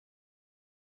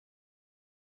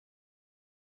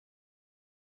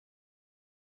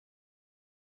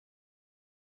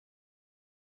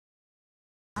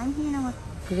I'm here now at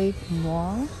Great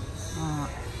Mall.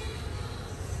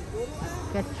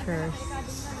 Skechers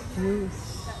shoes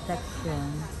section.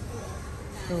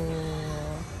 So,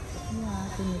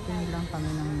 yeah, tinitingin lang kami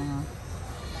ng mga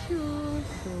shoes.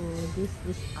 So, this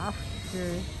is after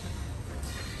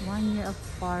 1 year of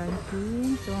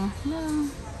quarantine. So, yeah,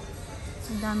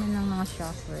 ang dami ng mga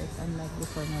shoppers. Unlike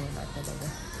before na wala talaga.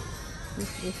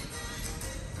 This is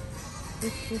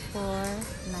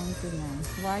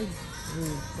 $54.99 wide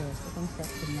width. So, itong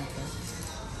section na to.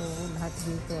 So, lahat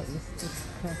dito is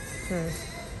Skechers.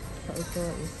 So, ito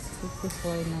is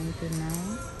 $54.99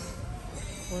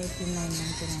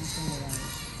 $49.99 sinira.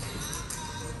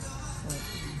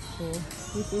 So,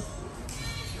 this is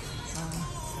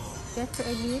Skechers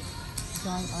Elite.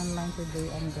 Join online today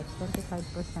and get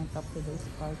 25% off today's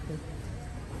party.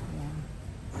 Yeah.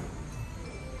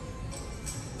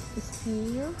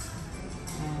 Skill.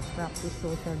 Practice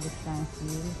social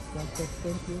distancing. Skechers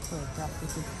computer.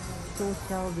 Practice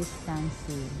social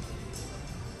distancing.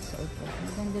 So, ito.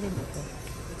 Maganda rin ito.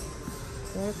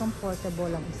 Very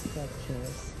comfortable ang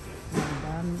Skechers. Ang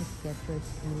daming Skechers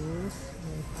shoes.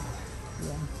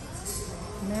 Yeah.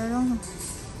 Merong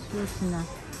shoes na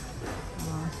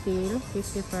still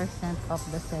 50% off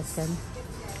the second.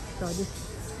 So, the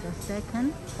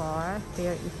second pair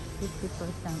is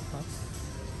 50% off.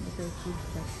 Ito yung kids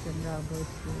section, rubber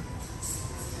shoes.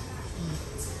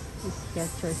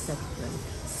 Skechers section.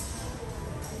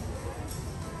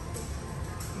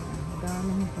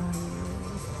 Daming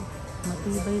various.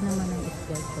 Matibay naman ang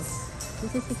Skechers.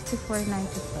 This is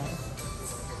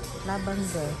 $64.95.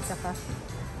 Lavender, saka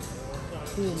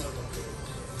pink.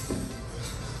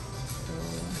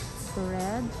 So,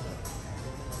 red.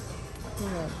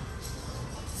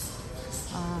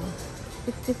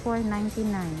 $64.99.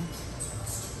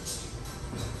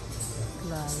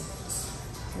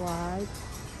 White.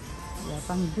 Yeah,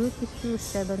 pang duty shoes,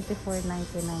 $74.99.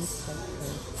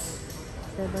 Skechers.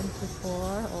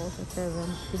 74, also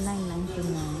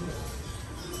 $79.99.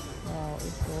 Wow,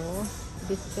 ito.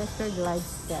 This Skechers Glide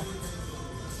Step.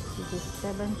 It is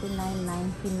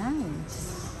 $79.99.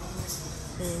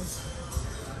 So,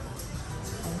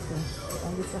 okay.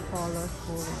 And it's a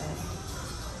colorful.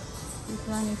 This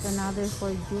one is another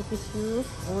for duty shoes,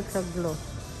 Ultra Glow.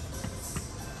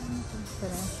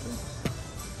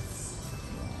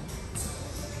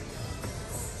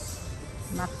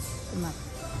 Max.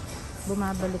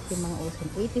 Bumabalik yung mga ocean.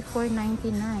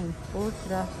 $84.99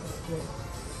 Ultra Glow.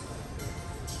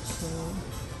 So,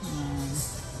 yan.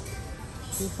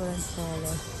 Different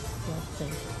colors.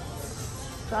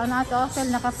 So, ano ito,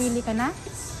 Osel? Nakapili ka na?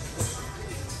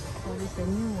 Oh, this is a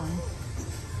new one.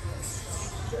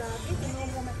 Grabe,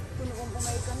 kung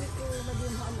umay kami, kung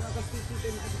madimhaan mga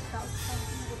kapitito na tao.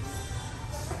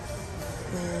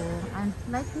 So,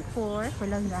 unlike before,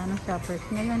 walang gaano shoppers.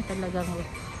 Ngayon talagang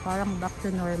parang back to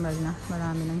normal na.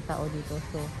 Marami ng tao dito.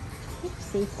 So, keep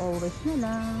safe always na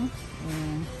lang.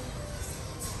 And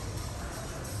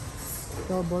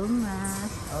double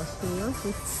mask. O, still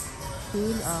 50%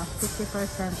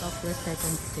 off your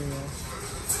second sale.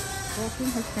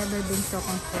 Walking has never been so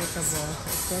comfortable.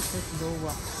 So, Skechers Go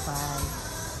Walk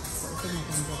 5. So, ito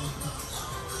maganda rin.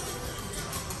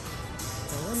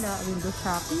 So, wala. Window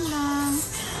shopping lang.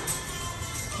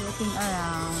 Looking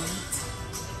around.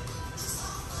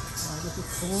 Oh, this is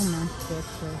woman's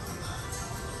Skechers.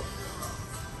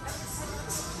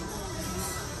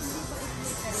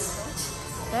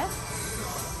 Okay?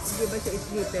 Hindi ba siya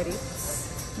slippery?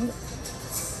 Hindi.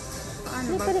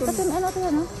 Paano ba?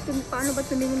 Paano ba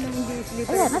tumingin ng hindi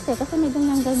slippery? Ayan, ate, kasi may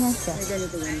ganyan siya. May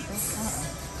ganito. Oo.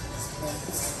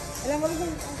 Alam mo ba?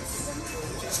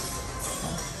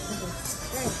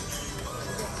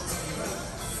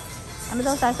 Ano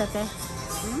daw size, ate?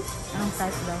 Anong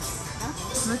size daw? Ha?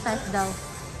 Anong size daw?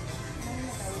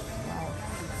 Wow.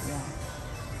 Yeah.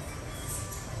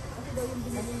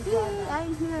 Hey,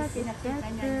 I'm here at Skechers.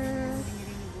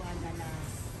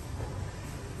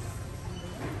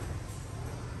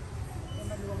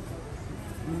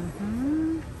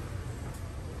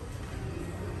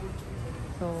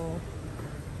 So,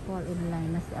 fall in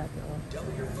line na si ate.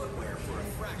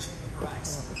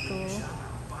 So, ito.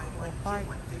 Heart,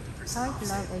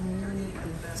 love, and unity.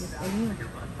 Just a new.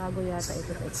 Bago yata ito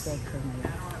sa Skechers na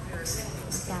yun.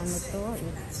 Magkano to?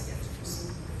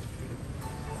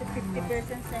 Sa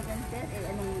 50% second set,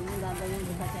 anong gagawin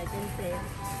mo sa second set?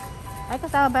 Ay,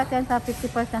 kasama ba yan sa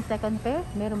 50% second pair?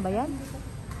 Meron ba yan?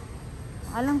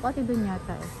 Alam ko ati doon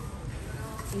yata eh.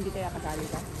 Hindi kaya kasali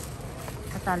ka?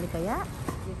 Kasali kaya?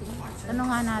 Ano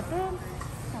nga natin?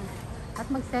 At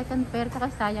mag second pair ka,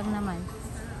 sayang naman.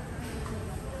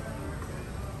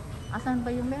 Asan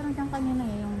ba yung meron dyan kanina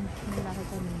eh, yung nilaki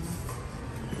kanina.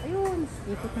 Ayun,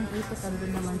 ikot ng ikot,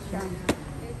 andun naman siya.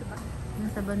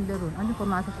 Yung sa banda ron. Ano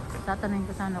pumasok? Tatanungin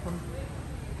ko sana kung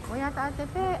o yata ate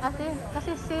pe, ate,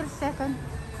 kasi sale second,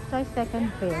 choice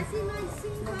second pair.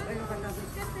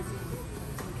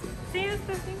 Sales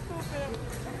to 5 pero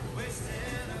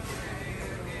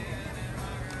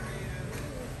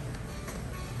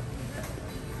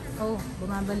Oh,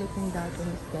 bumabalik yung dati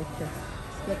ng Skechers.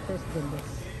 Skechers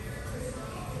Deluxe.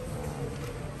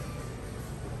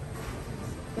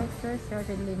 Skechers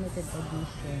certain limited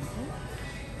edition.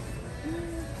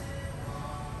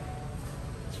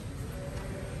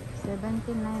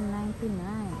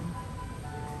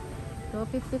 $79.99. So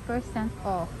 50%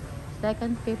 off.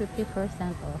 Second pay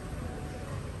 50% off.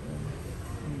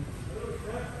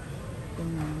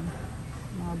 Tingnan.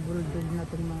 Mga bulldog na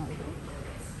itong mga ito.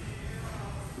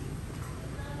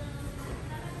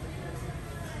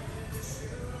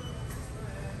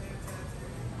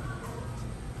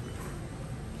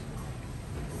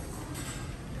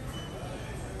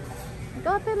 Ito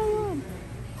ate lang yun.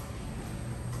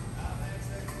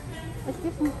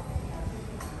 Excuse me.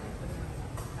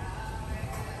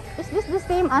 Is this the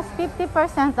same as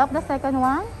 50% off the second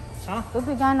one? Huh? If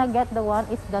we're gonna get the one,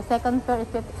 it's the second pair is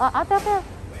 50. Ate.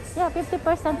 Yeah,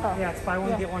 50% off. Yeah, it's buy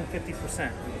one, Yeah. get one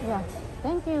 50%. Yeah.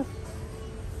 Thank you.